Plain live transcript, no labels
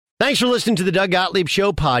Thanks for listening to the Doug Gottlieb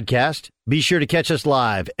Show podcast. Be sure to catch us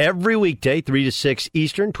live every weekday, 3 to 6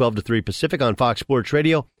 Eastern, 12 to 3 Pacific on Fox Sports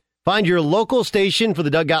Radio. Find your local station for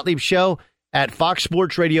the Doug Gottlieb Show at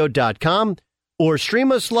foxsportsradio.com or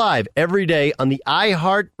stream us live every day on the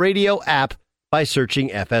iHeartRadio app by searching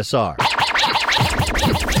FSR. Now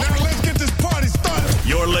let's get this party started.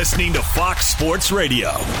 You're listening to Fox Sports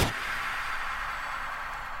Radio.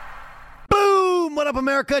 Boom! What up,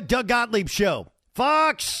 America? Doug Gottlieb Show.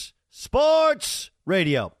 Fox Sports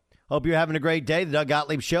Radio. Hope you're having a great day. The Doug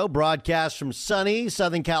Gottlieb Show broadcasts from sunny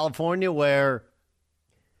Southern California, where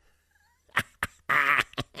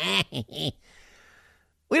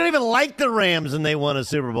we don't even like the Rams and they won a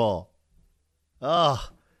Super Bowl. Oh,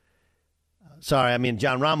 sorry. I mean,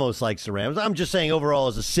 John Ramos likes the Rams. I'm just saying overall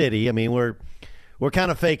as a city, I mean, we're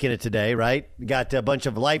kind of faking it today, right? We got a bunch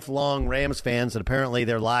of lifelong Rams fans that apparently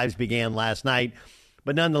their lives began last night.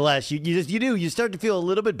 But nonetheless, you start to feel a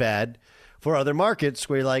little bit bad for other markets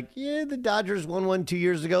where you're like, yeah, the Dodgers won one 2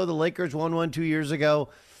 years ago. The Lakers won one 2 years ago.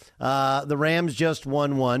 The Rams just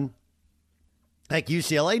won one. Heck,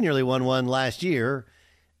 UCLA nearly won one last year.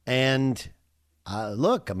 And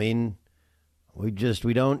look, I mean, we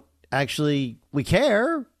don't actually, we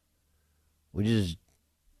care. We just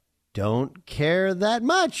don't care that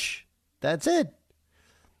much. That's it.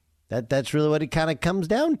 That's really what it kind of comes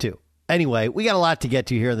down to. Anyway, we got a lot to get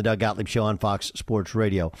to here on the Doug Gottlieb Show on Fox Sports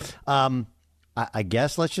Radio. I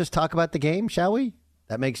guess let's just talk about the game, shall we?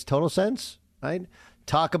 That makes total sense, right?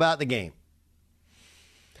 Talk about the game.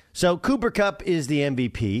 So Cooper Kupp is the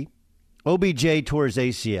MVP. OBJ tore his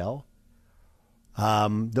ACL.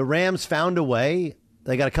 The Rams found a way.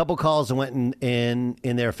 They got a couple calls that went in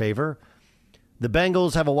their favor. The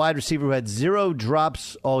Bengals have a wide receiver who had 0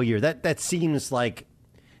 drops all year. That seems like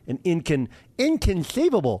an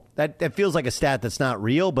inconceivable. That feels like a stat that's not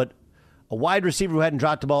real, but a wide receiver who hadn't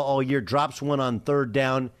dropped the ball all year drops one on third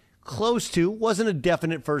down, close to, wasn't a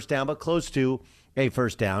definite first down, but close to a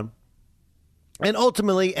first down. And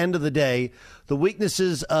ultimately, end of the day, the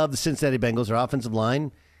weaknesses of the Cincinnati Bengals are offensive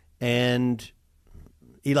line and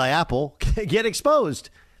Eli Apple get exposed.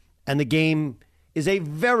 And the game is a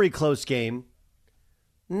very close game.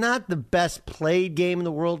 Not the best played game in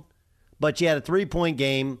the world, but you had a 3-point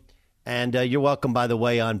game. And you're welcome, by the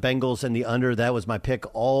way, on Bengals and the under. That was my pick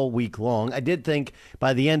all week long. I did think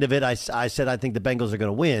by the end of it, I said I think the Bengals are going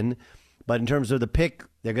to win. But in terms of the pick,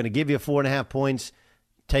 they're going to give you 4.5 points.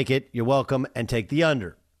 Take it. You're welcome. And take the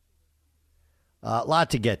under. A lot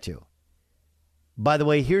to get to. By the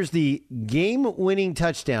way, here's the game-winning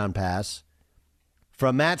touchdown pass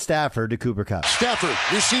from Matt Stafford to Cooper Kupp. Stafford,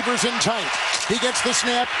 receivers in tight. He gets the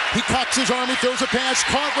snap. He cocks his arm. He throws a pass.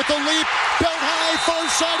 Caught with the leap. Belt high. Far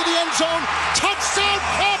side of the end zone. Touchdown,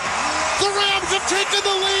 Kupp. The Rams have taken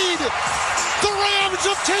the lead. The Rams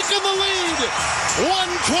have taken the lead.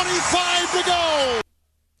 1:25 to go.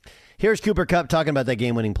 Here's Cooper Kupp talking about that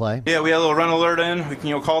game-winning play. Yeah, we had a little run alert in. We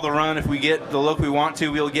can call the run. If we get the look we want to,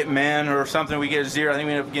 we'll get man or something. We get a 0. I think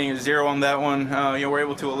we end up getting a 0 on that one. We're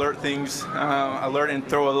able to alert things, alert and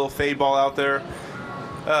throw a little fade ball out there.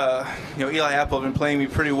 Eli Apple have been playing me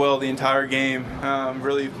pretty well the entire game.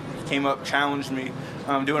 Really came up, challenged me.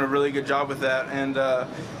 Doing a really good job with that. And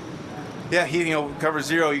he covers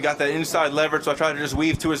 0. You got that inside leverage, so I tried to just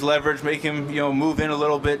weave to his leverage, make him move in a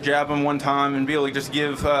little bit, jab him one time, and be able to just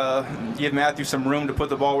give Matthew some room to put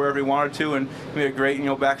the ball wherever he wanted to, and made a great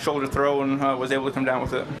back shoulder throw and was able to come down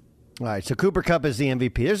with it. All right, so Cooper Kupp is the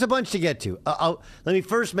MVP. There's a bunch to get to. Let me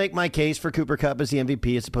first make my case for Cooper Kupp as the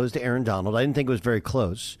MVP as opposed to Aaron Donald. I didn't think it was very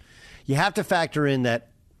close. You have to factor in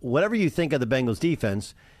that whatever you think of the Bengals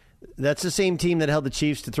defense, that's the same team that held the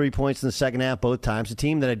Chiefs to 3 points in the second half both times, a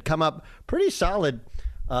team that had come up pretty solid,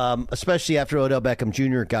 especially after Odell Beckham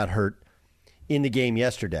Jr. got hurt in the game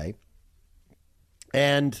yesterday.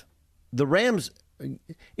 And the Rams,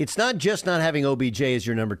 it's not just not having OBJ as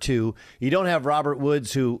your number 2. You don't have Robert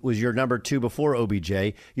Woods, who was your number 2 before OBJ.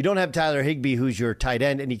 You don't have Tyler Higbee, who's your tight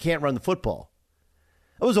end, and you can't run the football.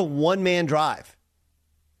 It was a one-man drive.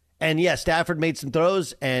 And, yes, Stafford made some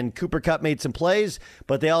throws and Cooper Kupp made some plays,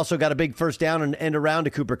 but they also got a big first down and end around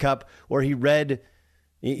to Cooper Kupp where he read,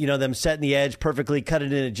 them setting the edge perfectly, cut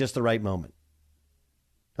it in at just the right moment.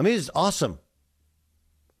 I mean, it's awesome.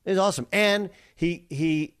 It's awesome. And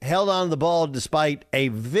he held on to the ball despite a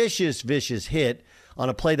vicious, vicious hit on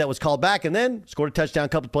a play that was called back and then scored a touchdown a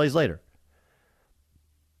couple of plays later.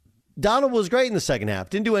 Donald was great in the second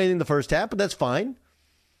half. Didn't do anything in the first half, but that's fine.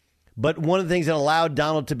 But one of the things that allowed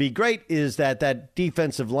Donald to be great is that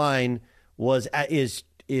defensive line is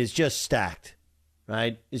just stacked,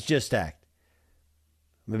 right? It's just stacked.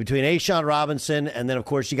 I mean, between A'Shawn Robinson and then, of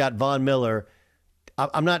course, you got Von Miller.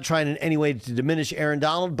 I'm not trying in any way to diminish Aaron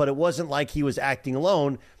Donald, but it wasn't like he was acting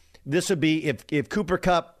alone. This would be if Cooper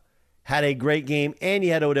Kupp had a great game and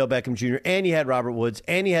you had Odell Beckham Jr. and you had Robert Woods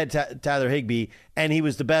and you had Tyler Higbee and he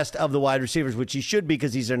was the best of the wide receivers, which he should be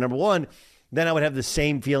because he's their number one, then I would have the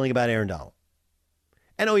same feeling about Aaron Donald.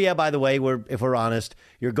 And oh yeah, by the way, if we're honest,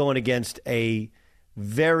 you're going against a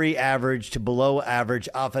very average to below average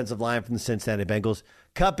offensive line from the Cincinnati Bengals.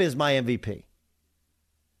 Kupp is my MVP.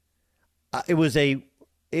 It was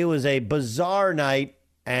a bizarre night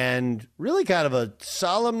and really kind of a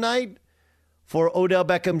solemn night for Odell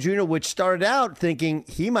Beckham Jr., which started out thinking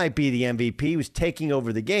he might be the MVP. He was taking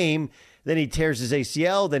over the game. Then he tears his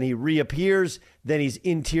ACL. Then he reappears. Then he's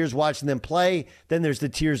in tears watching them play. Then there's the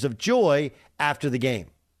tears of joy after the game.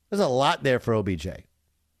 There's a lot there for OBJ.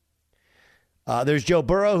 There's Joe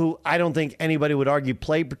Burrow, who I don't think anybody would argue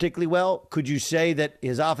played particularly well. Could you say that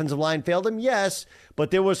his offensive line failed him? Yes, but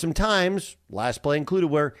there were some times, last play included,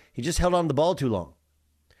 where he just held on to the ball too long.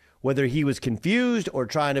 Whether he was confused or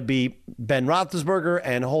trying to be Ben Roethlisberger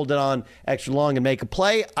and hold it on extra long and make a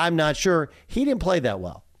play, I'm not sure. He didn't play that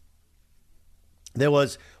well.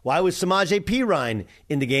 Why was Samaje Perine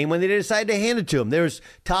in the game when they decided to hand it to him? There's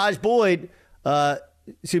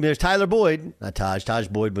there's Tyler Boyd, not Taj. Taj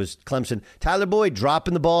Boyd was Clemson. Tyler Boyd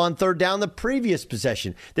dropping the ball on third down the previous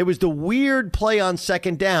possession. There was the weird play on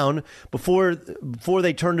second down before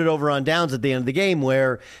they turned it over on downs at the end of the game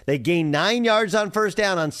where they gained 9 yards on first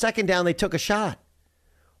down. On second down, they took a shot.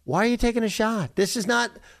 Why are you taking a shot? This is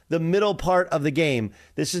not the middle part of the game.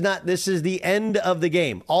 This is the end of the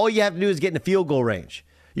game. All you have to do is get in the field goal range.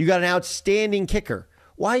 You got an outstanding kicker.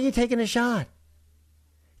 Why are you taking a shot?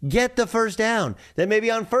 Get the first down. Then maybe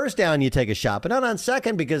on first down you take a shot, but not on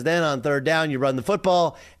second because then on third down you run the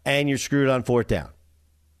football and you're screwed on fourth down.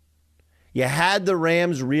 You had the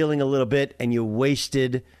Rams reeling a little bit and you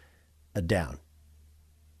wasted a down.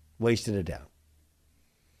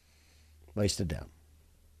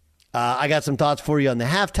 I got some thoughts for you on the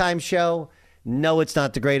halftime show. No, it's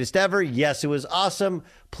not the greatest ever. Yes, it was awesome.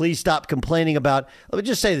 Please stop complaining about, let me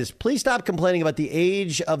just say this. Please stop complaining about the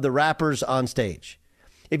age of the rappers on stage.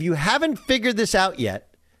 If you haven't figured this out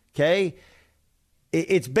yet, okay,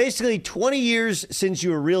 it's basically 20 years since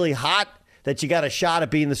you were really hot that you got a shot at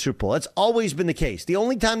being the Super Bowl. That's always been the case. The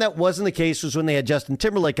only time that wasn't the case was when they had Justin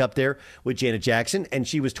Timberlake up there with Janet Jackson, and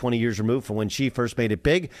she was 20 years removed from when she first made it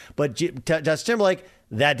big. But Justin Timberlake,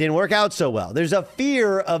 that didn't work out so well. There's a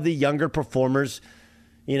fear of the younger performers,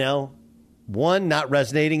 one, not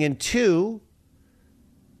resonating, and two,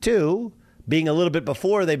 being a little bit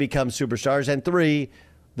before they become superstars, and three,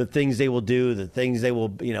 the things they will do, the things they will,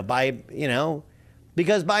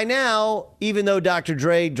 because by now, even though Dr.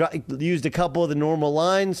 Dre used a couple of the normal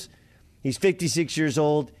lines, he's 56 years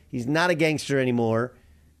old. He's not a gangster anymore.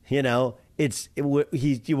 Everybody's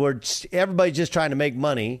just trying to make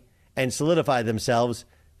money and solidify themselves.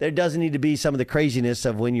 There doesn't need to be some of the craziness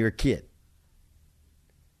of when you're a kid.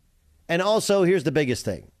 And also, here's the biggest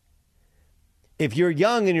thing. If you're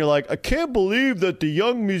young and you're like, I can't believe that the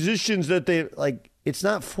young musicians it's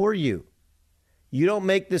not for you. You don't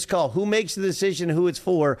make this call. Who makes the decision who it's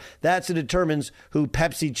for? That's what determines who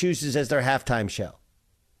Pepsi chooses as their halftime show.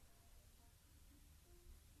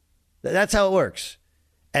 That's how it works.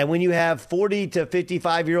 And when you have 40 to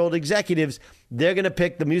 55-year-old executives, they're going to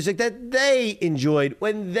pick the music that they enjoyed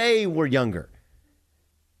when they were younger.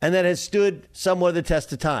 And that has stood somewhat the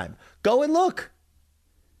test of time. Go and look.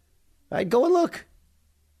 Right? Go and look.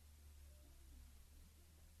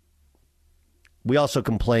 We also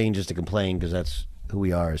complain just to complain because that's who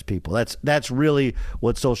we are as people. That's really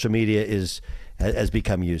what social media has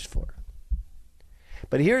become used for.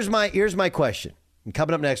 But here's my question. And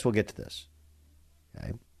coming up next, we'll get to this.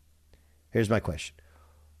 Okay. Here's my question.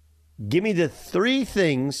 Give me the three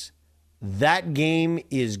things that game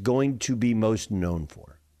is going to be most known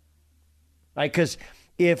for. Right? Because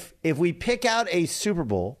if we pick out a Super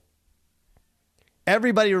Bowl,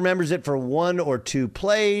 everybody remembers it for one or two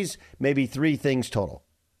plays, maybe three things total.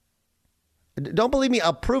 Don't believe me?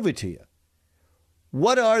 I'll prove it to you.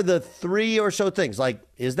 What are the three or so things? Like,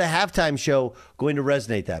 is the halftime show going to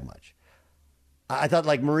resonate that much? I thought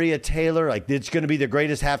like Maria Taylor, it's going to be the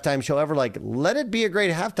greatest halftime show ever. Let it be a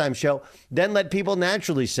great halftime show. Then let people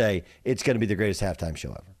naturally say it's going to be the greatest halftime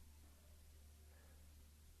show ever.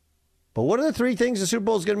 But what are the three things the Super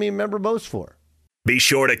Bowl is going to be remembered most for? Be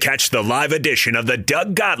sure to catch the live edition of the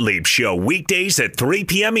Doug Gottlieb Show weekdays at 3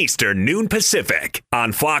 p.m. Eastern, noon Pacific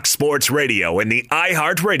on Fox Sports Radio and the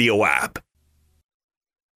iHeartRadio app.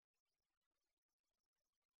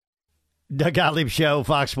 Doug Gottlieb Show,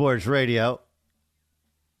 Fox Sports Radio.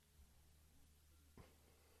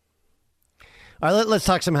 All right, let's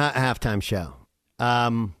talk some halftime show. I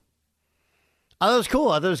thought it was cool.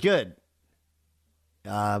 I thought it was good.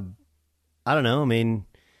 I don't know. I mean,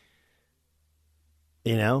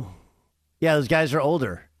 yeah, those guys are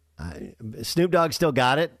older. Snoop Dogg still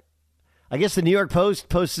got it. I guess the New York Post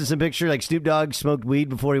posted some picture like Snoop Dogg smoked weed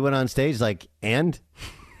before he went on stage. Like, and?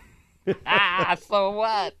 So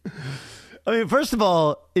what? I mean, first of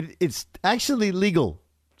all, it's actually legal.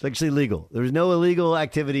 It's actually legal. There's no illegal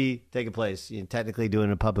activity taking place. Technically doing it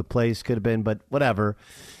in a public place could have been, but whatever.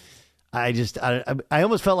 I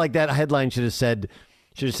almost felt like that headline should have said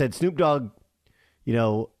Snoop Dogg,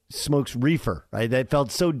 smokes reefer, right? That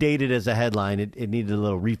felt so dated as a headline. It needed a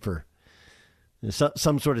little reefer.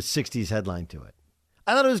 Some sort of 60s headline to it.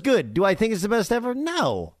 I thought it was good. Do I think it's the best ever?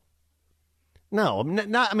 No.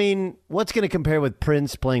 Not. I mean, what's going to compare with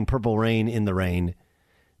Prince playing Purple Rain in the rain?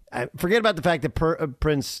 Forget about the fact that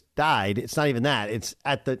Prince died. It's not even that. It's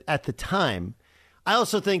at the time. I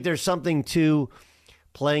also think there's something to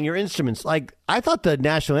playing your instruments. Like, I thought the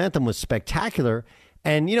national anthem was spectacular.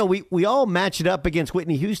 And, we all match it up against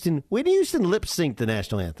Whitney Houston. Whitney Houston lip-synced the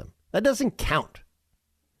national anthem. That doesn't count.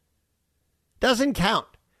 Doesn't count.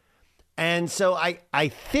 And so I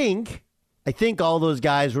think all those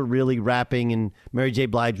guys were really rapping and Mary J.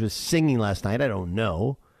 Blige was singing last night. I don't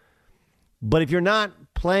know. But if you're not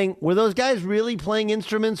playing, were those guys really playing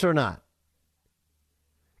instruments or not?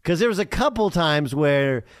 Because there was a couple times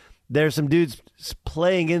where there's some dudes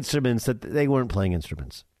playing instruments that they weren't playing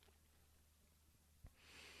instruments.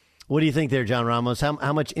 What do you think there, John Ramos?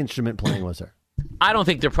 How much instrument playing was there? I don't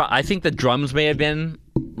think I think the drums may have been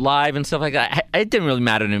live and stuff like that. It didn't really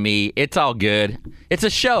matter to me. It's all good. It's a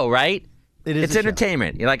show, right? It's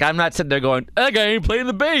entertainment. Like, I'm not sitting there going, that guy ain't playing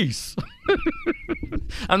the bass.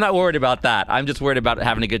 I'm not worried about that. I'm just worried about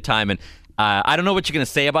having a good time. And I don't know what you're going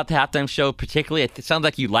to say about the halftime show particularly. It sounds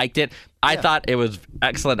like you liked it. I thought it was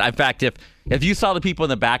excellent. In fact, if you saw the people in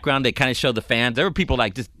the background, they kind of showed the fans. There were people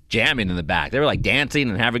like just jamming in the back. They were like dancing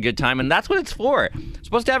and having a good time. And that's what it's for. It's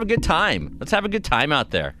supposed to have a good time. Let's have a good time out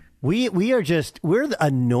there. We're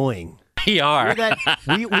annoying. We are.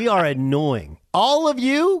 We are annoying. All of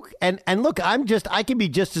you. And look, I can be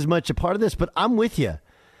just as much a part of this, but I'm with you.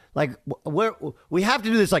 Like, we have to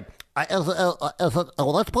do this, like,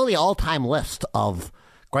 let's pull the all-time list of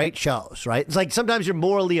great shows, right? It's like sometimes you're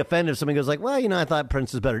morally offended if somebody goes like, well, I thought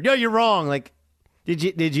Prince was better. No, you're wrong. Like, did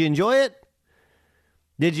you enjoy it?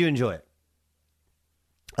 Did you enjoy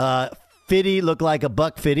it? Fitty looked like a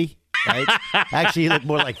buck Fitty, right? Actually, he looked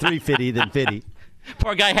more like 350 than Fitty.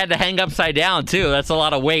 Poor guy had to hang upside down, too. That's a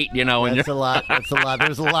lot of weight, That's a lot.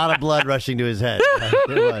 There's a lot of blood rushing to his head.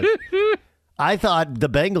 Right? I thought the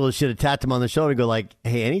Bengals should have tapped him on the shoulder and go like,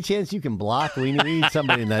 hey, any chance you can block? We need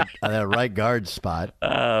somebody in that right guard spot.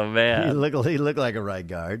 Oh, man. He looked like a right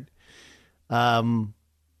guard. I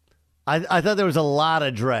thought there was a lot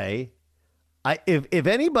of Dre. If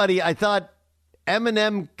anybody, I thought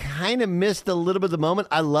Eminem kind of missed a little bit of the moment.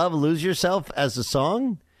 I love Lose Yourself as a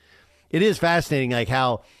song. It is fascinating, like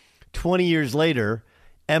how 20 years later,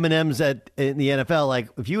 Eminem's in the NFL. Like,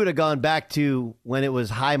 if you would have gone back to when it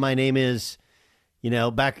was Hi, My Name Is,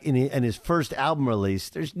 back in his first album release,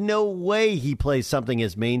 there's no way he plays something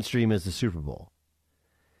as mainstream as the Super Bowl.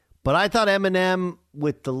 But I thought Eminem,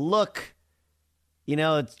 with the look,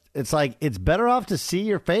 it's like it's better off to see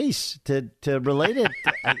your face to relate it.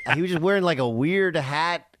 He was just wearing like a weird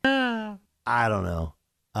hat. I don't know.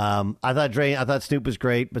 I thought Snoop was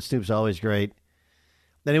great, but Snoop's always great.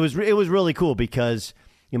 And it was really cool because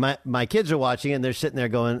my kids are watching it and they're sitting there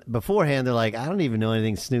going, beforehand, they're like, I don't even know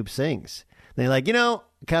anything Snoop sings. And they're like,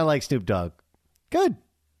 kind of like Snoop Dogg. Good.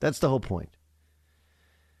 That's the whole point.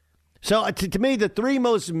 So to me, the three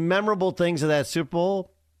most memorable things of that Super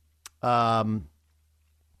Bowl, I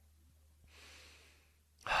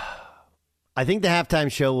think the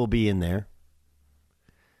halftime show will be in there.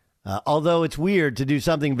 Although it's weird to do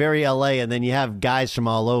something very LA and then you have guys from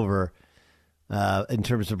all over in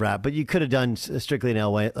terms of rap. But you could have done strictly an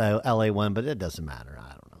LA one, but it doesn't matter.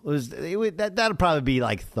 I don't know. That'll probably be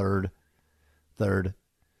like third.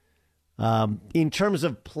 In terms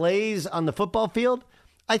of plays on the football field,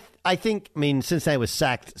 I think, Cincinnati was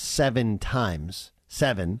sacked 7 times.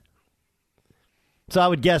 7. So I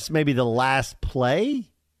would guess maybe the last play,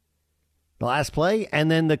 and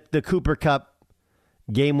then the Cooper Kupp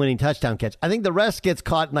game-winning touchdown catch. I think the rest gets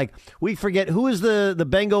caught. Like, we forget who is the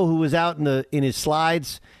Bengal who was out in his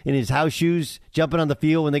slides, in his house shoes, jumping on the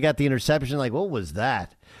field when they got the interception. Like, what was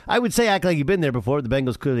that? I would say act like you've been there before. The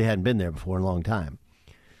Bengals clearly hadn't been there before in a long time.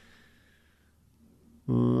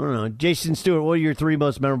 I don't know. Jason Stewart, what are your 3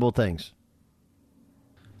 most memorable things?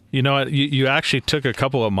 You know what? You actually took a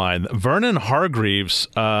couple of mine. Vernon Hargreaves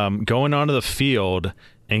going onto the field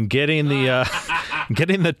and getting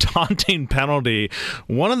the taunting penalty.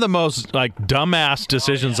 One of the most dumbass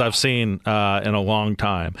decisions I've seen in a long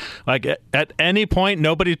time. Like at any point,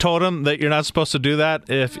 nobody told him that you're not supposed to do that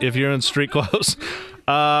if you're in street clothes.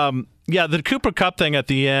 Yeah, the Cooper Kupp thing at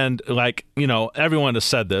the end, everyone has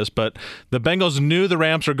said this, but the Bengals knew the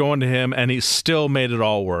Rams were going to him, and he still made it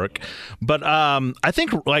all work. But I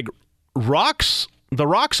think the Rock's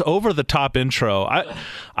over the top intro.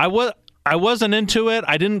 I wasn't into it.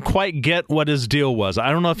 I didn't quite get what his deal was.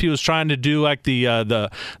 I don't know if he was trying to do the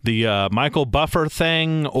Michael Buffer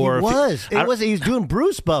thing, or he was doing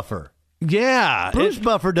Bruce Buffer. Yeah, Bruce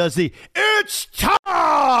Buffer does the "It's time."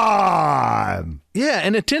 Yeah,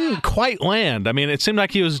 and it didn't quite land. I mean, it seemed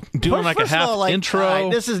like he was doing a half intro. All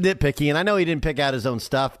right, this is nitpicky, and I know he didn't pick out his own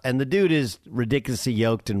stuff, and the dude is ridiculously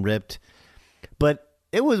yoked and ripped, but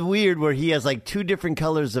it was weird where he has 2 different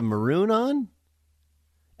colors of maroon on.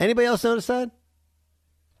 Anybody else notice that?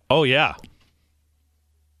 Oh, yeah.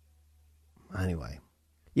 Anyway.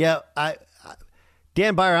 Yeah,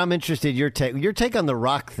 Dan Byer, I'm interested in your take on the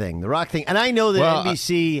Rock thing. And I know that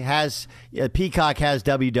NBC has, Peacock has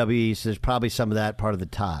WWE, so there's probably some of that part of the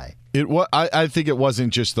tie. I think it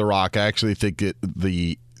wasn't just the Rock. I actually think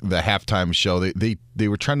the halftime show, they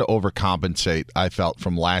were trying to overcompensate, I felt,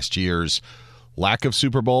 from last year's lack of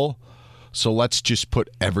Super Bowl. So let's just put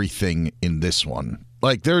everything in this one.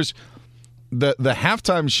 There's the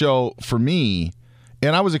halftime show for me,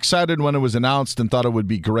 and I was excited when it was announced and thought it would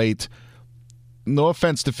be great. No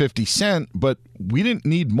offense to 50 Cent, but we didn't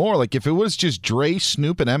need more. If it was just Dre,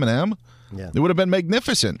 Snoop, and Eminem, it would have been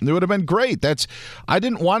magnificent. It would have been great. I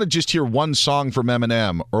didn't want to just hear one song from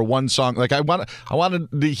Eminem or one song. I wanted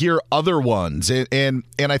to hear other ones, and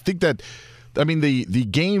I think that, the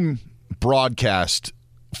game broadcast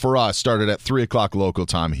for us started at 3:00 local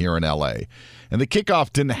time here in LA. And the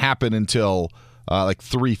kickoff didn't happen until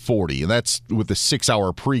 3:40, and that's with the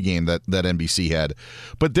 6-hour pregame that NBC had.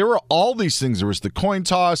 But there were all these things. There was the coin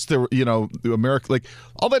toss. There, the America,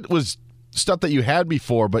 all that was stuff that you had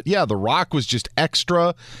before. But yeah, The Rock was just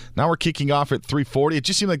extra. Now we're kicking off at 3:40. It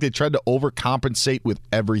just seemed like they tried to overcompensate with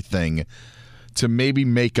everything to maybe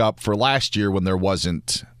make up for last year when there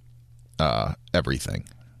wasn't everything.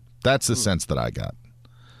 That's the sense that I got.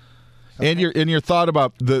 Okay. And your thought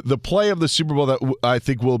about the play of the Super Bowl that I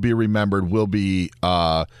think will be remembered will be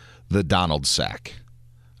the Donald sack.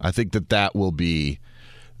 I think that will be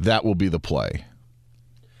the play.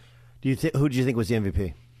 Who do you think was the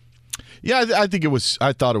MVP? Yeah, I think it was.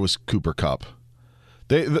 I thought it was Cooper Kupp.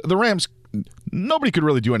 The Rams, nobody could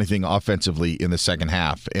really do anything offensively in the second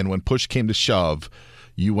half, and when push came to shove,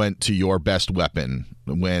 you went to your best weapon.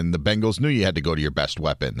 When the Bengals knew you had to go to your best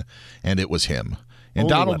weapon, and it was him. And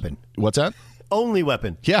Only Donald, weapon. What's that? Only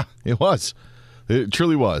weapon. Yeah, it was. It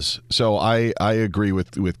truly was. So I agree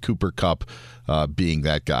with Cooper Kupp being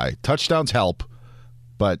that guy. Touchdowns help,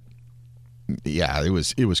 but yeah, it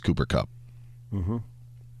was Cooper Kupp. Mm-hmm.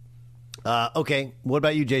 Okay, what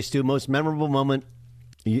about you, Jay Stu? Most memorable moment?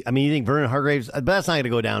 You think Vernon Hargreaves, but that's not going to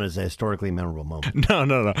go down as a historically memorable moment.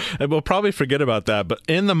 No. We'll probably forget about that. But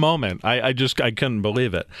in the moment, I couldn't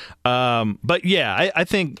believe it. But yeah, I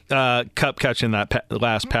think Kupp catching that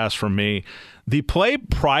last pass from me. The play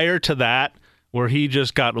prior to that, where he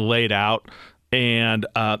just got laid out, and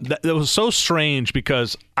that was so strange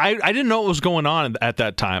because I didn't know what was going on at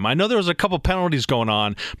that time. I know there was a couple penalties going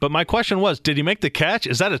on, but my question was, did he make the catch?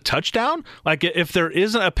 Is that a touchdown? If there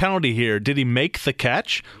isn't a penalty here, did he make the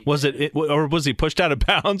catch? Was it or was he pushed out of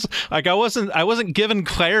bounds? I wasn't given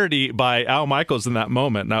clarity by Al Michaels in that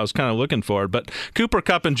moment, and I was kind of looking for it. But Cooper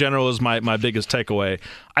Kupp in general is my biggest takeaway.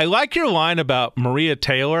 I like your line about Maria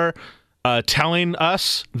Taylor telling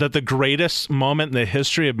us that the greatest moment in the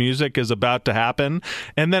history of music is about to happen.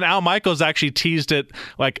 And then Al Michaels actually teased it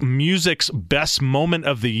like music's best moment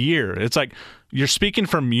of the year. It's like, you're speaking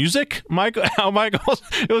for music, Al Michaels?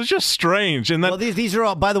 It was just strange. And then, well, these are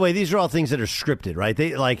all, by the way, these are all things that are scripted,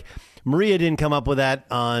 right? Maria didn't come up with that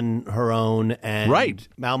on her own. And right.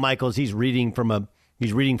 Al Michaels, he's reading from a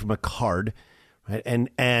card, right?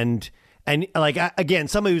 And again,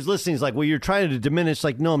 somebody who's listening is like, well, you're trying to diminish.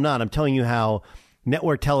 Like, no, I'm not. I'm telling you how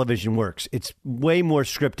network television works. It's way more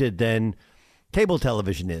scripted than cable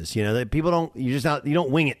television is. That people don't. You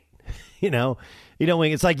don't wing it. You don't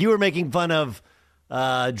wing it. It's like you were making fun of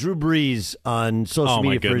Drew Brees on social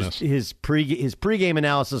media for his pregame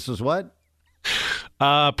analysis was what?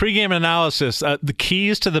 Pre-game analysis. The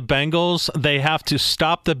keys to the Bengals, they have to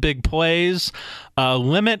stop the big plays,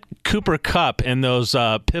 limit Cooper Kupp in those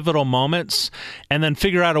pivotal moments, and then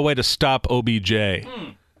figure out a way to stop OBJ.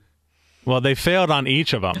 Well, they failed on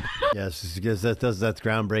each of them. Yes, because that's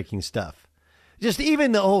groundbreaking stuff. Just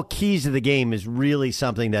even the whole keys to the game is really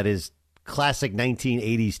something that is classic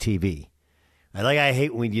 1980s TV. I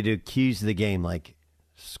hate when you do keys to the game, like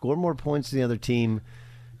score more points than the other team,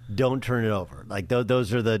 don't turn it over. Like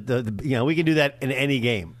those are the we can do that in any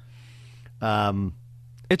game.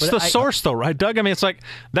 It's the source, though, right, Doug? I mean, it's like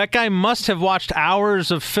that guy must have watched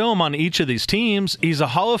hours of film on each of these teams. He's a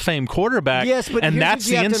Hall of Fame quarterback. Yes, but and that's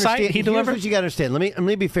the insight he delivers. Here's what you got to understand. Let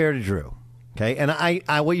me be fair to Drew. Okay, and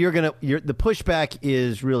the pushback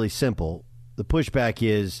is really simple. The pushback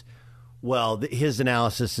is, his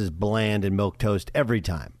analysis is bland and milquetoast every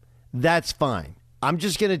time. That's fine. I'm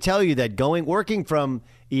just going to tell you that working from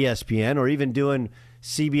ESPN or even doing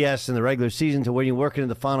CBS in the regular season to when you're working in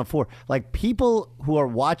the Final Four, like people who are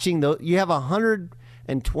watching, you have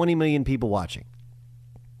 120 million people watching.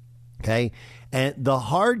 Okay, and the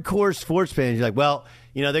hardcore sports fans, you're like,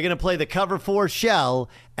 they're going to play the cover 4 shell,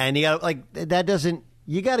 and you got that doesn't.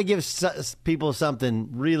 You got to give people something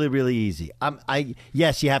really, really easy.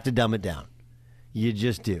 Yes, you have to dumb it down. You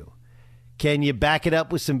just do. Can you back it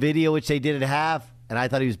up with some video, which they did at half? And I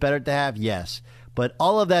thought he was better at the half. Yes, but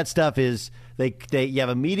all of that stuff is you have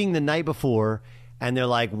a meeting the night before, and they're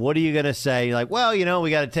like, "What are you going to say?" You're like, we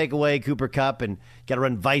got to take away Cooper Kupp and got to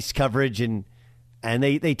run Vice coverage, and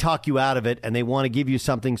they talk you out of it, and they want to give you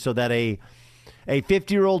something so that a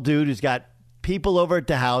 50-year-old dude who's got people over at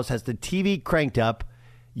the house has the TV cranked up.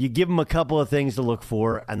 You give him a couple of things to look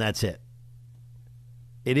for, and that's it.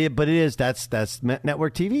 That's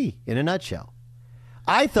network TV in a nutshell.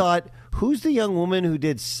 I thought, who's the young woman who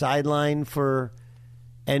did sideline for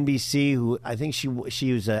NBC? Who I think she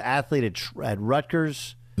was an athlete at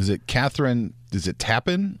Rutgers. Is it Catherine? Is it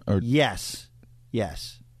Tappan? Or yes.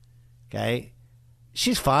 Okay,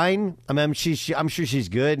 she's fine. I mean, I'm sure she's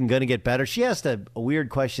good and going to get better. She asked a weird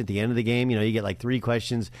question at the end of the game. You get like 3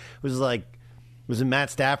 questions. Was it Matt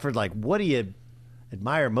Stafford? Like, what do you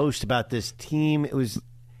admire most about this team? It was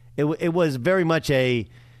very much a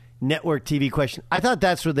network TV question. I thought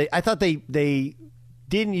they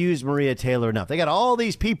didn't use Maria Taylor enough. They got all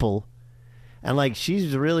these people, and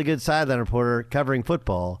she's a really good sideline reporter covering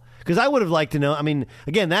football. Because I would have liked to know. I mean,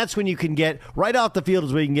 again, that's when you can get right off the field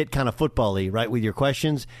is where you can get kind of football-y, right, with your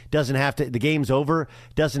questions. Doesn't have to. The game's over.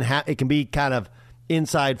 It can be kind of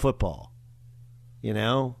inside football,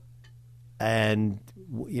 And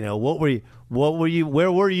where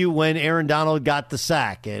were you when Aaron Donald got the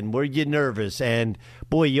sack, and were you nervous? And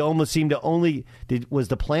boy, you almost seemed to was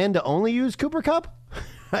the plan to only use Cooper Kupp?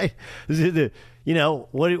 Right?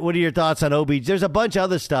 What are your thoughts on OBJ? There's a bunch of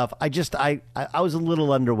other stuff. I was a little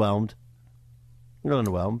underwhelmed.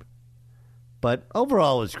 But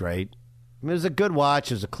overall it was great. I mean, it was a good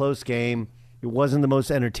watch. It was a close game. It wasn't the most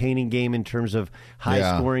entertaining game in terms of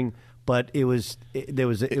high scoring. But it was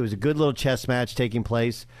a good little chess match taking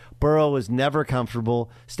place. Burrow was never comfortable.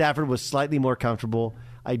 Stafford was slightly more comfortable.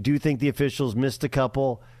 I do think the officials missed a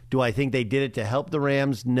couple. Do I think they did it to help the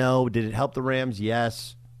Rams? No. Did it help the Rams?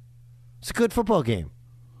 Yes. It's a good football game.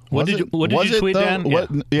 What did you tweet,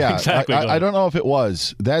 Dan? Yeah, exactly. I don't know if it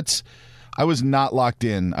was. I was not locked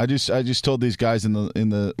in. I just told these guys in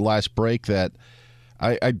the last break that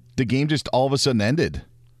the game just all of a sudden ended.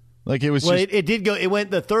 Like it was. Well, it did go. It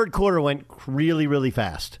went. The third quarter went really, really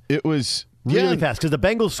fast. It was really fast because the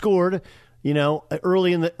Bengals scored,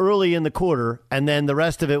 early in the quarter, and then the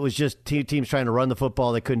rest of it was just teams trying to run the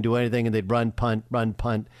football. They couldn't do anything, and they'd run, punt,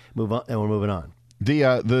 move on, and we're moving on.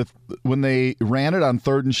 When they ran it on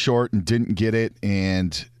 3rd and short and didn't get it,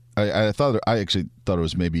 and I actually thought it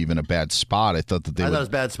was maybe even a bad spot. I thought it was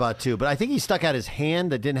a bad spot too, but I think he stuck out his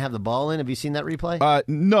hand that didn't have the ball in. Have you seen that replay?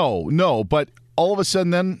 No, but all of a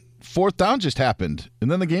sudden then 4th down just happened,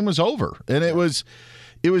 and then the game was over, and I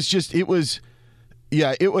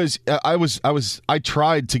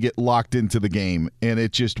tried to get locked into the game, and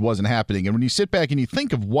it just wasn't happening. And when you sit back and you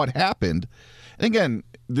think of what happened, and again,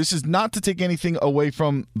 this is not to take anything away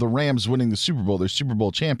from the Rams winning the Super Bowl. They're Super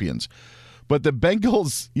Bowl champions. But the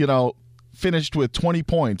Bengals, finished with 20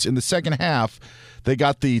 points. In the second half, they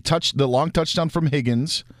got the long touchdown from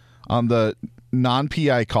Higgins on the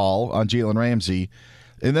non-PI call on Jalen Ramsey.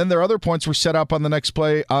 And then their other points were set up on the next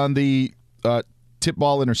play on the tip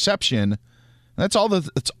ball interception. That's all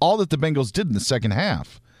that the Bengals did in the second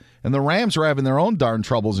half. And the Rams were having their own darn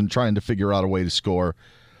troubles in trying to figure out a way to score.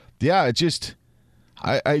 Yeah, it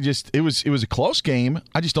was a close game.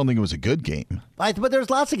 I just don't think it was a good game. But there's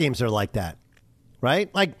lots of games that are like that,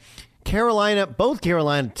 right? Like Carolina, both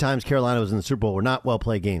Carolina was in the Super Bowl were not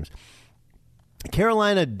well-played games.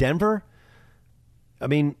 Carolina, Denver, I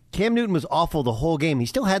mean, Cam Newton was awful the whole game. He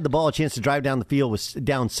still had the ball, a chance to drive down the field, was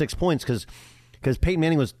down 6 points because Peyton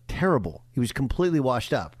Manning was terrible. He was completely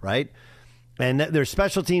washed up, right? And their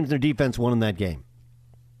special teams and their defense won in that game.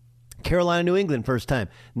 Carolina, New England, first time.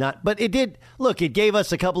 But it did. Look, it gave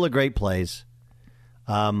us a couple of great plays.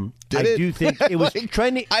 Do think it was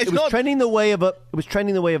trending. It was trending the way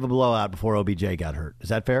of a blowout before OBJ got hurt. Is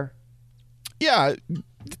that fair? Yeah.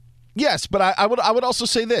 Yes, but I would also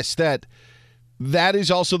say this, that is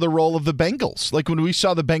also the role of the Bengals. Like when we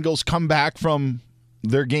saw the Bengals come back from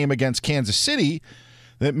their game against Kansas City,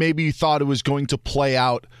 that maybe you thought it was going to play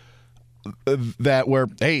out that where,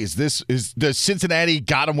 hey, does Cincinnati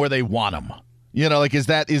got them where they want them? You know, like is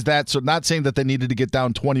that so? Not saying that they needed to get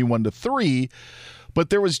down 21-3, but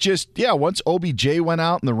there was just once OBJ went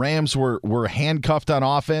out and the Rams were handcuffed on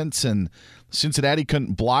offense and Cincinnati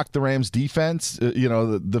couldn't block the Rams defense,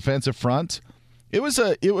 the defensive front. It was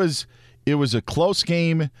a close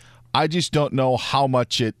game. I just don't know how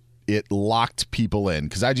much it locked people in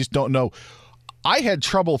because I just don't know. I had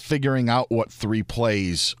trouble figuring out what 3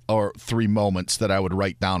 plays or 3 moments that I would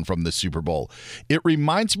write down from the Super Bowl. It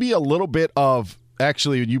reminds me a little bit of,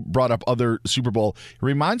 actually, you brought up other Super Bowl. It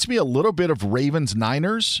reminds me a little bit of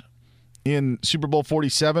Ravens-Niners in Super Bowl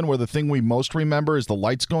 47, where the thing we most remember is the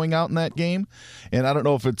lights going out in that game. And I don't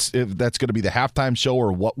know if that's going to be the halftime show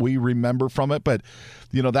or what we remember from it, but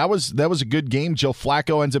that was a good game. Joe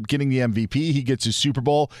Flacco ends up getting the MVP. He gets his Super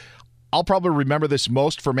Bowl. I'll probably remember this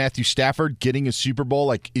most for Matthew Stafford getting a Super Bowl,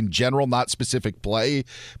 like in general, not specific play.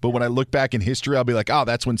 But when I look back in history, I'll be like, oh,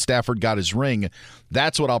 that's when Stafford got his ring.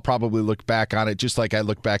 That's what I'll probably look back on it, just like I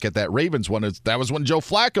look back at that Ravens one. That was when Joe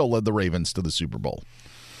Flacco led the Ravens to the Super Bowl.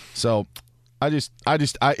 So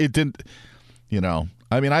it didn't,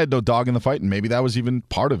 I mean, I had no dog in the fight, and maybe that was even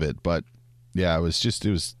part of it. But yeah, it was just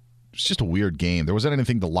a weird game. There wasn't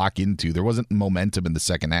anything to lock into. There wasn't momentum in the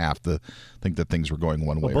second half to think that things were going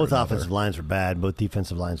one way or both another. offensive lines were bad. Both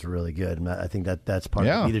defensive lines were really good. And I think that's part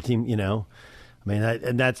of either team, I mean,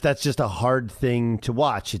 and that's just a hard thing to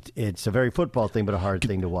watch. It's a very football thing, but a hard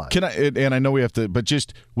thing to watch. And I know we have to, but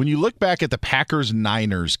just when you look back at the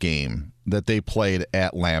Packers-Niners game that they played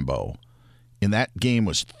at Lambeau, and that game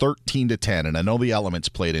was 13-10, and I know the elements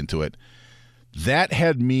played into it, that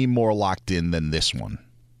had me more locked in than this one.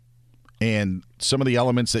 And some of the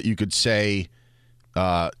elements that you could say,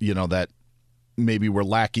 that maybe were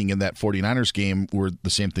lacking in that 49ers game were the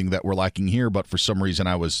same thing that were lacking here, but for some reason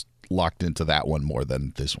I was locked into that one more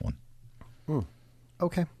than this one.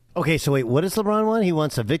 Okay, so wait, what does LeBron want? He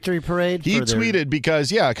wants a victory parade? He tweeted because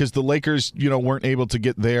the Lakers, weren't able to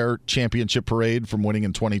get their championship parade from winning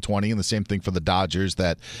in 2020, and the same thing for the Dodgers,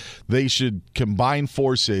 that they should combine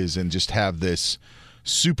forces and just have this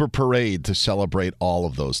super parade to celebrate all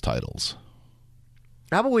of those titles.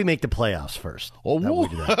 How about we make the playoffs first? Oh, how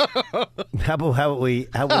about we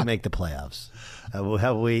make the playoffs? How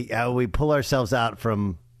about we pull ourselves out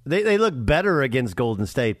from? They look better against Golden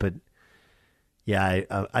State, but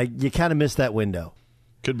yeah, you kind of missed that window.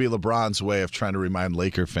 Could be LeBron's way of trying to remind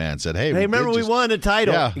Laker fans that hey, remember we won a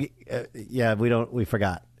title? Yeah, we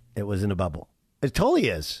forgot it was in a bubble. It totally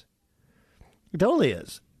is. It totally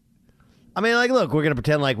is. I mean, like, look, we're going to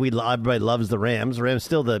pretend like everybody loves the Rams. The Rams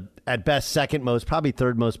still at best, second most, probably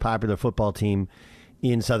third most popular football team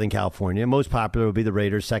in Southern California. Most popular would be the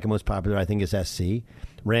Raiders. Second most popular, I think, is SC.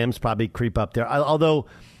 Rams probably creep up there. Although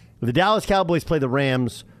the Dallas Cowboys play the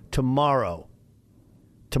Rams tomorrow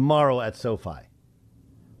at SoFi.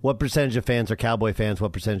 What percentage of fans are Cowboy fans?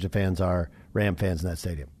 What percentage of fans are Ram fans in that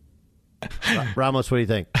stadium? Ramos, what do you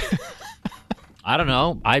think? I don't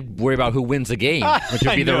know. I worry about who wins the game, which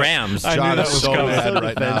would be the Rams. John is so mad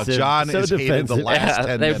right now. John is hated the last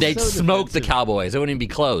 10 minutes. They'd smoke the Cowboys. It wouldn't even be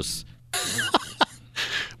close.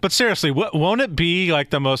 But seriously, won't it be like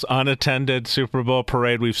the most unattended Super Bowl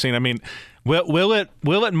parade we've seen? I mean, will it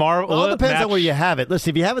marvel? Well, it depends on where you have it. Listen,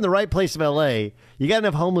 if you have it in the right place in L.A., you got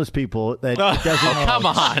enough homeless people that it doesn't. Come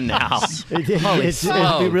on now. It'd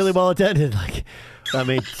be really well attended. Like, I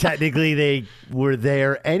mean, technically they were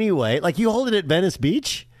there anyway. Like, you hold it at Venice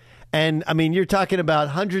Beach, and I mean, you're talking about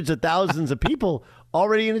hundreds of thousands of people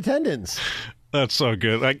already in attendance. That's so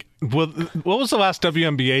good. Like, what was the last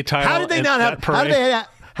WNBA title? How did they not have?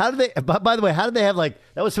 How did they? By the way, how did they have like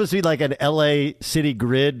that was supposed to be like an LA city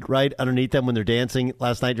grid right underneath them when they're dancing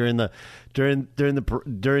last night during the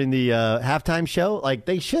halftime show? Like,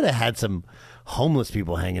 they should have had some homeless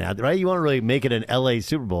people hanging out, right? You want to really make it an LA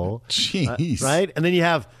Super Bowl, jeez, right? And then you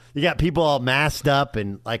got people all masked up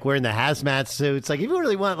and like wearing the hazmat suits. Like, if you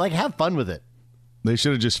really want, like, have fun with it. They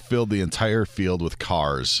should have just filled the entire field with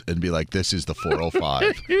cars and be like, "This is the 405."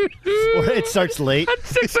 Or it starts late. At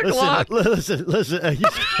 6 o'clock. Listen.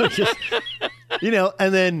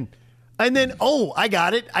 And then, oh, I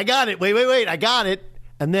got it. Wait, I got it.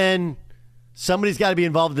 And then somebody's got to be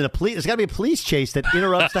involved in there's got to be a police chase that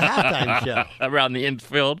interrupts the halftime show. Around the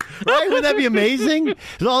infield. Right? Wouldn't that be amazing?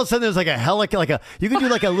 And all of a sudden there's like you could do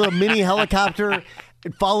like a little mini helicopter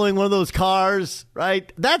following one of those cars,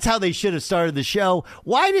 right? That's how they should have started the show.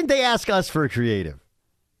 Why didn't they ask us for a creative?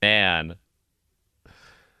 Man.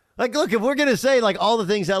 Like, look, if we're going to say like all the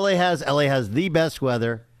things LA has the best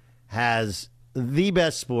weather, has the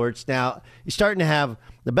best sports. Now, you're starting to have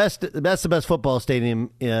the best football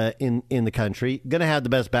stadium in the country. Going to have the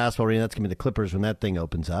best basketball arena. That's going to be the Clippers when that thing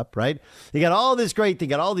opens up, right? You got all this great thing.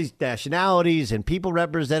 You got all these nationalities and people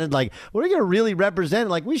represented. Like, what are we going to really represent?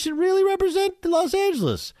 Like, we should really represent Los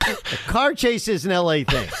Angeles. The car chase is an LA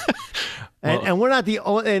thing. And we're not the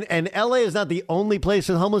only, and LA is not the only place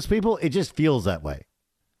with homeless people. It just feels that way.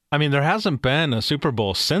 I mean, there hasn't been a Super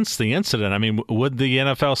Bowl since the incident. I mean, would the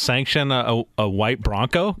NFL sanction a white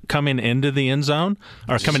Bronco coming into the end zone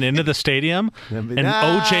or coming into the stadium and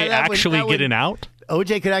OJ actually getting out?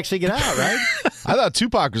 OJ could actually get out, right? I thought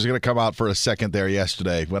Tupac was going to come out for a second there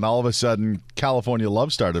yesterday when all of a sudden California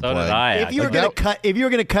Love started playing. Did I, if you were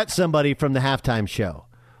going to cut somebody from the halftime show,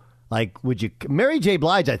 like, would you? Mary J.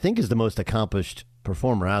 Blige, I think, is the most accomplished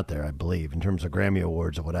performer out there, I believe, in terms of Grammy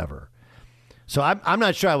Awards or whatever. So I'm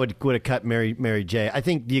not sure I would have cut Mary J. I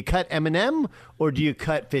think, do you cut Eminem or do you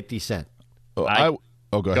cut 50 Cent? Go ahead.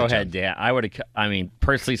 Go ahead, Dan. I would have.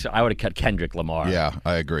 Personally, I would have cut Kendrick Lamar. Yeah,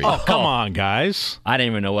 I agree. Oh, come on, guys! I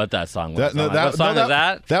didn't even know what that song was. What song is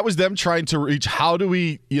that? That was them trying to reach. How do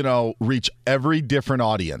we, reach every different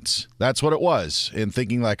audience? That's what it was. And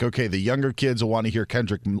thinking like, okay, the younger kids will want to hear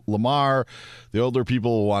Kendrick Lamar, the older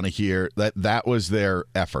people will want to hear that. That was their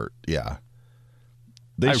effort. Yeah.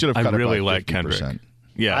 They should have cut I really it by like 50%. Kendrick.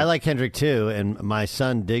 Yeah, I like Kendrick too, and my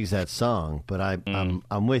son digs that song. But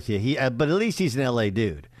I'm with you. But at least he's an LA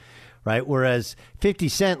dude, right? Whereas 50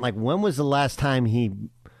 Cent, like, when was the last time he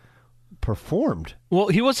performed? Well,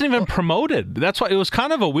 he wasn't even promoted. That's why it was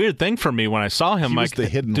kind of a weird thing for me when I saw him. He like, was the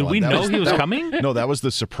hidden did one. we know he was coming? No, that was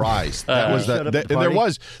the surprise.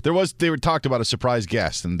 They were talked about a surprise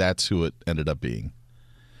guest, and that's who it ended up being.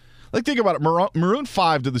 Like, think about it. Maroon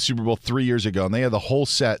 5 did the Super Bowl 3 years ago, and they had the whole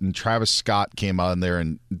set, and Travis Scott came on there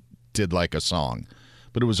and did, like, a song.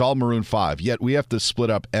 But it was all Maroon 5. Yet we have to split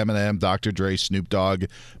up Eminem, Dr. Dre, Snoop Dogg,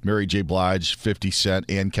 Mary J. Blige, 50 Cent,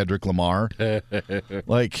 and Kendrick Lamar.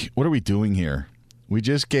 Like, what are we doing here? We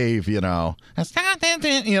just gave,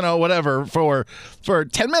 whatever, for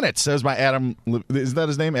 10 minutes. That was my Adam. Isn't that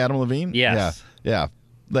his name? Adam Levine? Yes. Yeah.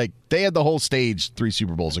 Like, they had the whole stage 3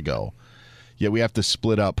 Super Bowls ago. Yet we have to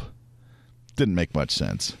split up. Didn't make much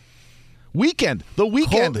sense. The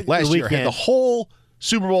Weeknd last year had the whole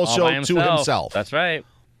Super Bowl show to himself. That's right.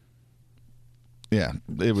 Yeah,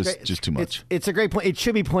 it was just too much. It's a great point. It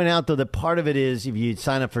should be pointed out, though, that part of it is if you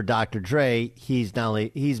sign up for Dr. Dre, he's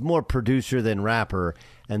more producer than rapper,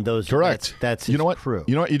 and those correct. That's his crew.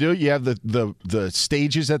 You know what you do? You have the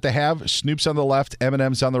stages that they have. Snoop's on the left,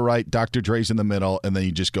 Eminem's on the right, Dr. Dre's in the middle, and then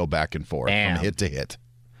you just go back and forth from hit to hit.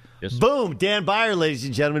 Boom, Dan Byer, ladies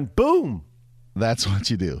and gentlemen. Boom. That's what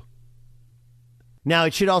you do. Now,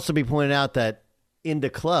 it should also be pointed out that in the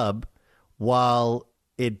club, while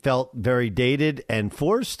it felt very dated and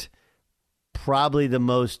forced, probably the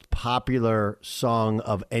most popular song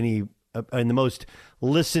of any, and the most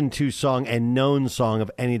listened to song and known song of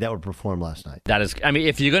any that were performed last night. That is, I mean,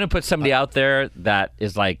 if you're going to put somebody out there that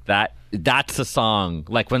is like that, that's a song.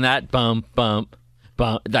 Like when that bump,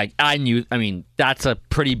 like that's a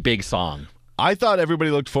pretty big song. I thought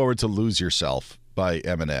everybody looked forward to Lose Yourself by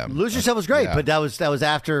Eminem. Lose Yourself was great, but that was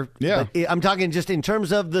after. Yeah. I'm talking just in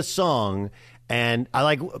terms of the song, and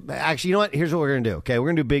actually, you know what? Here's what we're going to do. Okay, we're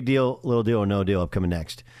going to do Big Deal, Little Deal, or No Deal upcoming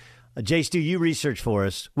next. Jay Stu, you research for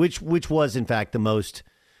us, which was in fact the most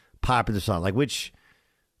popular song. Like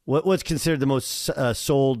what's considered the most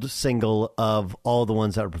sold single of all the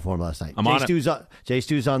ones that were performed last night? Jay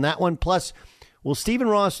Stu's on that one. Plus, will Stephen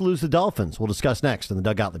Ross lose the Dolphins? We'll discuss next on the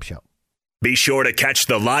Doug Gottlieb Show. Be sure to catch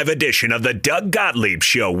the live edition of the Doug Gottlieb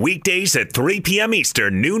Show weekdays at 3 p.m.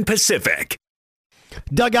 Eastern, noon Pacific.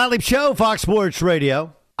 Doug Gottlieb Show, Fox Sports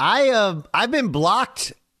Radio. I've been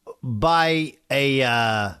blocked by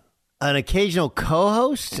an occasional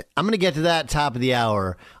co-host. I'm going to get to that top of the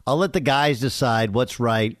hour. I'll let the guys decide what's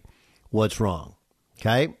right, what's wrong.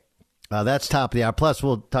 Okay? That's top of the hour. Plus,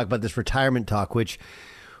 we'll talk about this retirement talk, which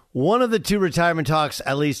one of the two retirement talks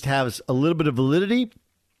at least has a little bit of validity.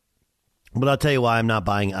 But I'll tell you why I'm not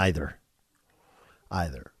buying either.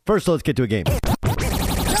 either. First, let's get to a game.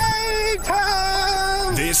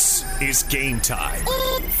 This is Game Time.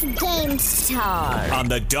 It's game time. On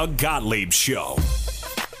the Doug Gottlieb Show.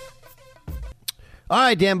 All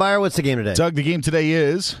right, Dan Byer, what's the game today? Doug, the game today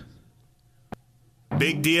is...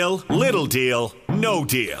 Big deal, little deal, no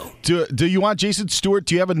deal. Do you want Jason Stewart?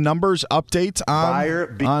 Do you have a numbers update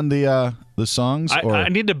on the songs? I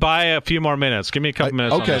need to buy a few more minutes. Give me a couple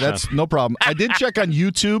minutes. Okay, that's no problem. I did check on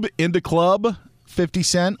YouTube. In the Club, 50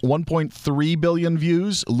 Cent, 1.3 billion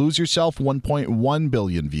views. Lose Yourself, 1.1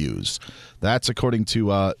 billion views. That's according to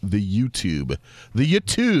the YouTube,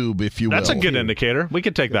 if you will. That's a good indicator. We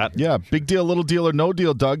could take that. Yeah, big deal, little deal, or no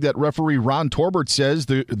deal, Doug. That referee Ron Torbert says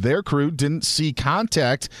their crew didn't see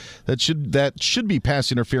contact that should be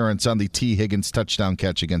pass interference on the T. Higgins touchdown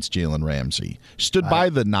catch against Jalen Ramsey. Stood by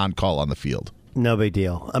the non-call on the field. No big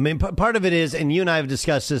deal. I mean, part of it is, and you and I have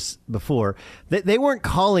discussed this before, they weren't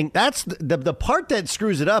calling. That's the part that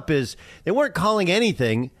screws it up is they weren't calling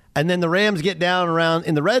anything, and then the Rams get down around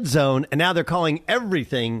in the red zone, and now they're calling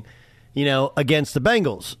everything, against the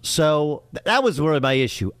Bengals. So that was really my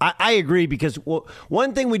issue. I agree, because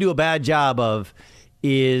one thing we do a bad job of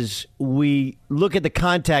is we look at the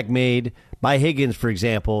contact made by Higgins, for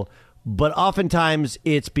example, but oftentimes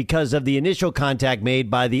it's because of the initial contact made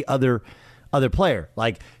by the other player.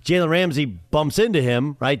 Like Jalen Ramsey bumps into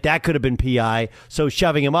him, right? That could have been PI. So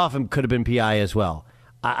shoving him off him could have been PI as well.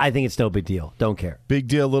 I think it's no big deal. Don't care. Big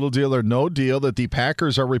deal, little deal, or no deal that the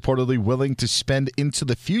Packers are reportedly willing to spend into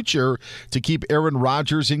the future to keep Aaron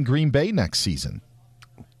Rodgers in Green Bay next season.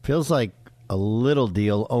 Feels like a little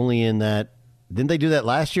deal, only in that, didn't they do that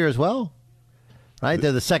last year as well? Right?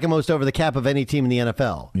 They're the second most over the cap of any team in the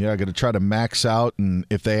NFL. Yeah, going to try to max out, and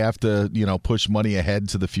if they have to, push money ahead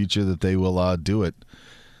to the future, that they will do it.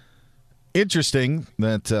 Interesting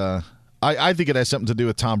that I think it has something to do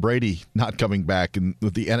with Tom Brady not coming back and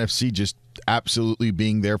with the NFC just absolutely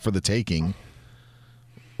being there for the taking.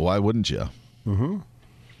 Why wouldn't you? Mm-hmm.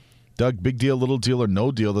 Doug, big deal, little deal, or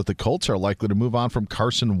no deal that the Colts are likely to move on from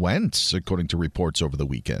Carson Wentz, according to reports over the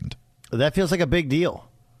weekend. That feels like a big deal.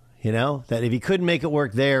 That if he couldn't make it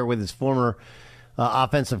work there with his former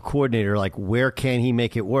offensive coordinator, like where can he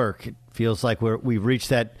make it work? It feels like we've reached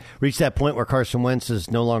that point where Carson Wentz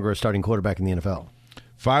is no longer a starting quarterback in the NFL.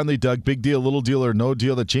 Finally, Doug, big deal, little deal, or no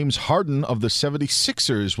deal that James Harden of the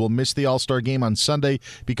 76ers will miss the All-Star game on Sunday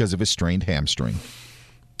because of a strained hamstring.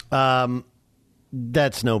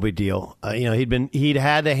 That's no big deal. He'd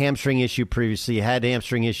had a hamstring issue previously. He had a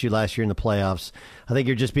hamstring issue last year in the playoffs. I think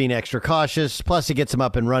you're just being extra cautious. Plus, he gets him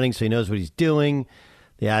up and running, so he knows what he's doing.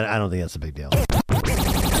 Yeah, I don't think that's a big deal.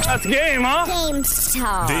 That's game, huh? Game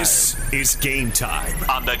time. This is Game Time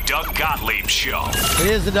on the Doug Gottlieb Show. It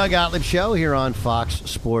is the Doug Gottlieb Show here on Fox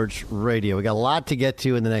Sports Radio. We got a lot to get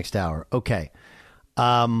to in the next hour. Okay. We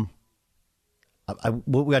got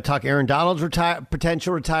to talk Aaron Donald's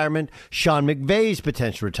potential retirement, Sean McVay's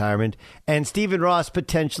potential retirement, and Stephen Ross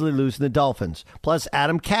potentially losing the Dolphins. Plus,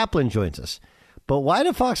 Adam Kaplan joins us. But why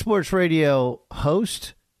did Fox Sports Radio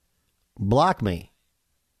host block me?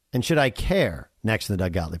 And should I care? Next in the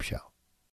Doug Gottlieb Show.